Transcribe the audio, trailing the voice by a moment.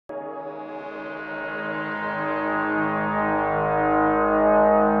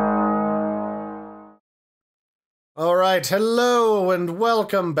Alright, hello and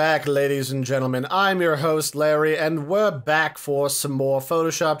welcome back, ladies and gentlemen. I'm your host, Larry, and we're back for some more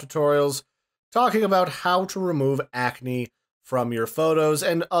Photoshop tutorials talking about how to remove acne from your photos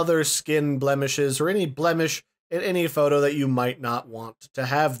and other skin blemishes or any blemish in any photo that you might not want to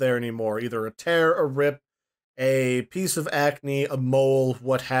have there anymore. Either a tear, a rip, a piece of acne, a mole,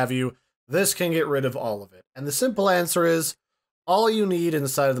 what have you. This can get rid of all of it. And the simple answer is, all you need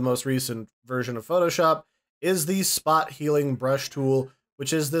inside of the most recent version of Photoshop is the spot healing brush tool,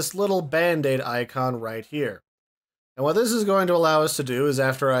 which is this little band-aid icon right here. And what this is going to allow us to do is,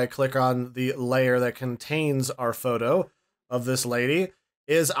 after I click on the layer that contains our photo of this lady,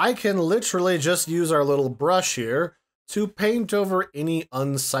 is I can literally just use our little brush here to paint over any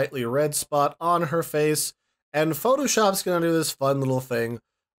unsightly red spot on her face. And Photoshop's going to do this fun little thing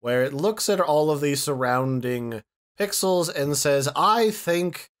where it looks at all of the surrounding pixels and says, I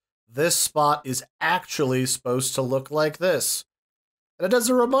think this spot is actually supposed to look like this. And it does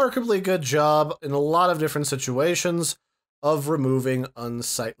a remarkably good job in a lot of different situations of removing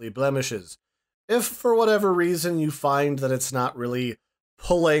unsightly blemishes. If for whatever reason you find that it's not really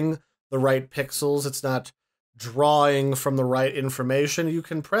pulling the right pixels, it's not drawing from the right information, you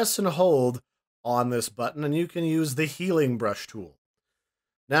can press and hold on this button and you can use the healing brush tool.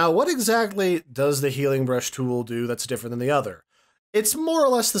 Now, what exactly does the healing brush tool do that's different than the other? It's more or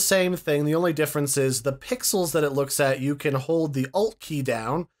less the same thing. The only difference is the pixels that it looks at, you can hold the Alt key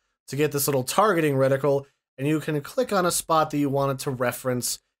down to get this little targeting reticle, and you can click on a spot that you want it to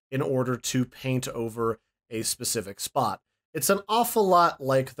reference in order to paint over a specific spot. It's an awful lot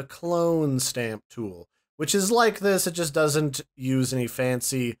like the clone stamp tool, which is like this. It just doesn't use any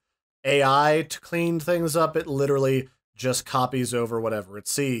fancy AI to clean things up. It literally just copies over whatever it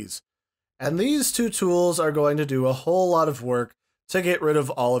sees. And these two tools are going to do a whole lot of work to get rid of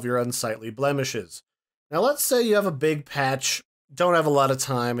all of your unsightly blemishes. Now let's say you have a big patch, don't have a lot of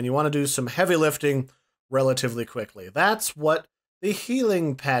time, and you want to do some heavy lifting relatively quickly. That's what the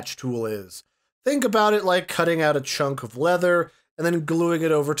healing patch tool is. Think about it like cutting out a chunk of leather and then gluing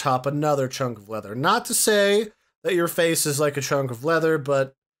it over top another chunk of leather. Not to say that your face is like a chunk of leather,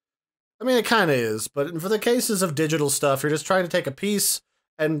 but I mean, it kind of is. But for the cases of digital stuff, you're just trying to take a piece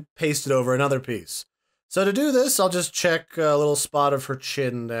and paste it over another piece. So to do this, I'll just check a little spot of her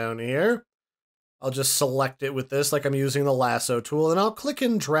chin down here. I'll just select it with this like I'm using the lasso tool, and I'll click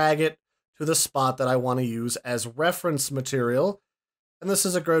and drag it to the spot that I want to use as reference material. And this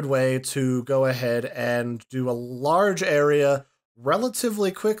is a good way to go ahead and do a large area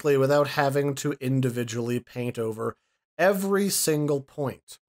relatively quickly without having to individually paint over every single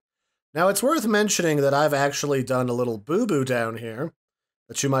point. Now, it's worth mentioning that I've actually done a little boo-boo down here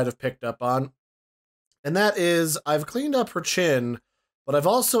that you might have picked up on. And that is, I've cleaned up her chin, but I've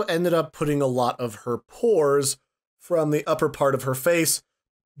also ended up putting a lot of her pores from the upper part of her face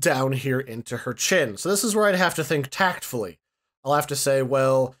down here into her chin. So this is where I'd have to think tactfully. I'll have to say,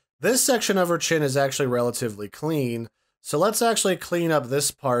 well, this section of her chin is actually relatively clean, so let's actually clean up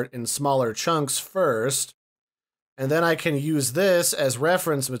this part in smaller chunks first, and then I can use this as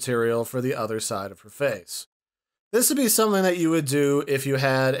reference material for the other side of her face. This would be something that you would do if you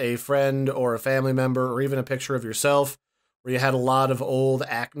had a friend or a family member or even a picture of yourself where you had a lot of old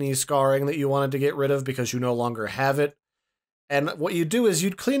acne scarring that you wanted to get rid of because you no longer have it. And what you do is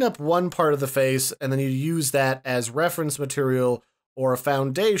you'd clean up one part of the face and then you'd use that as reference material or a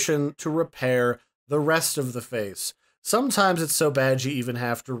foundation to repair the rest of the face. Sometimes it's so bad you even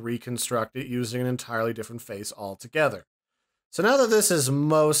have to reconstruct it using an entirely different face altogether. So now that this is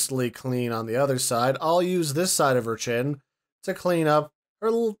mostly clean on the other side, I'll use this side of her chin to clean up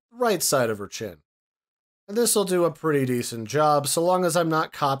her right side of her chin. And this will do a pretty decent job, so long as I'm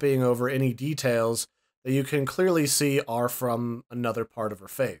not copying over any details that you can clearly see are from another part of her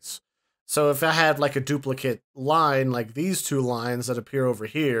face. So if I had like a duplicate line, like these two lines that appear over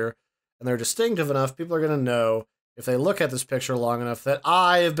here, and they're distinctive enough, people are going to know, if they look at this picture long enough, that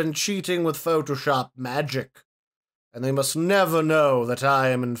I have been cheating with Photoshop magic. And they must never know that I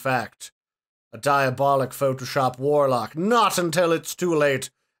am, in fact, a diabolic Photoshop warlock. Not until it's too late,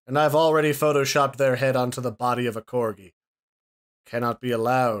 and I've already Photoshopped their head onto the body of a corgi. Cannot be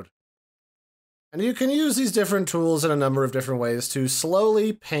allowed. And you can use these different tools in a number of different ways to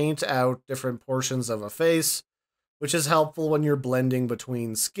slowly paint out different portions of a face, which is helpful when you're blending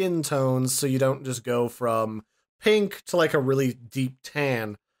between skin tones, so you don't just go from pink to like a really deep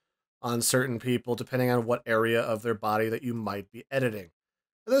tan on certain people, depending on what area of their body that you might be editing.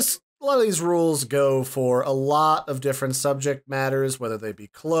 A lot of these rules go for a lot of different subject matters, whether they be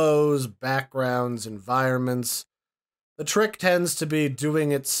clothes, backgrounds, environments. The trick tends to be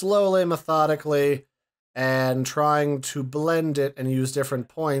doing it slowly, methodically, and trying to blend it and use different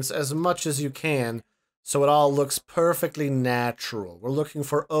points as much as you can so it all looks perfectly natural. We're looking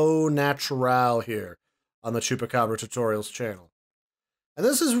for au natural here on the Chupacabra Tutorials channel. And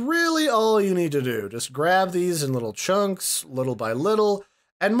this is really all you need to do. Just grab these in little chunks, little by little,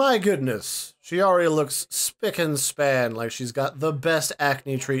 and my goodness, she already looks spick and span like she's got the best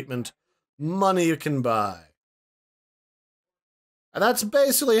acne treatment money you can buy. And that's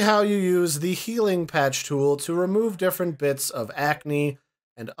basically how you use the healing patch tool to remove different bits of acne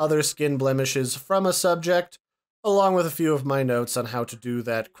and other skin blemishes from a subject, along with a few of my notes on how to do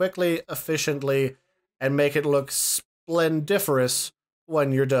that quickly, efficiently, and make it look splendiferous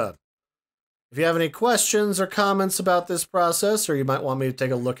when you're done. If you have any questions or comments about this process, or you might want me to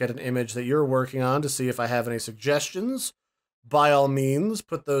take a look at an image that you're working on to see if I have any suggestions, by all means,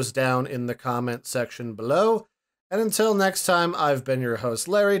 put those down in the comment section below. And until next time, I've been your host,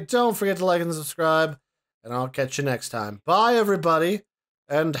 Larry. Don't forget to like and subscribe, and I'll catch you next time. Bye, everybody,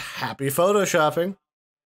 and happy photoshopping.